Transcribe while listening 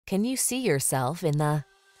Can you see yourself in the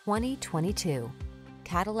 2022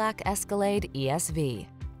 Cadillac Escalade ESV?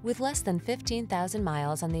 With less than 15,000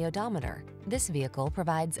 miles on the odometer, this vehicle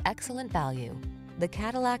provides excellent value. The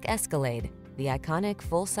Cadillac Escalade, the iconic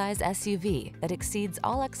full-size SUV that exceeds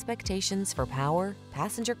all expectations for power,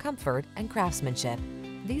 passenger comfort, and craftsmanship.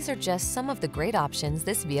 These are just some of the great options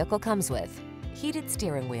this vehicle comes with: heated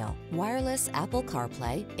steering wheel, wireless Apple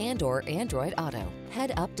CarPlay and/or Android Auto,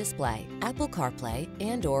 head-up display, Apple CarPlay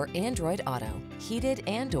and/or Android Auto, heated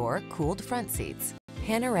and/or cooled front seats,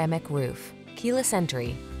 panoramic roof, keyless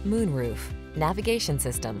entry, moonroof, navigation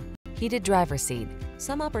system, heated driver's seat.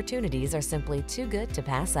 Some opportunities are simply too good to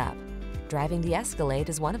pass up. Driving the Escalade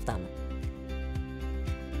is one of them.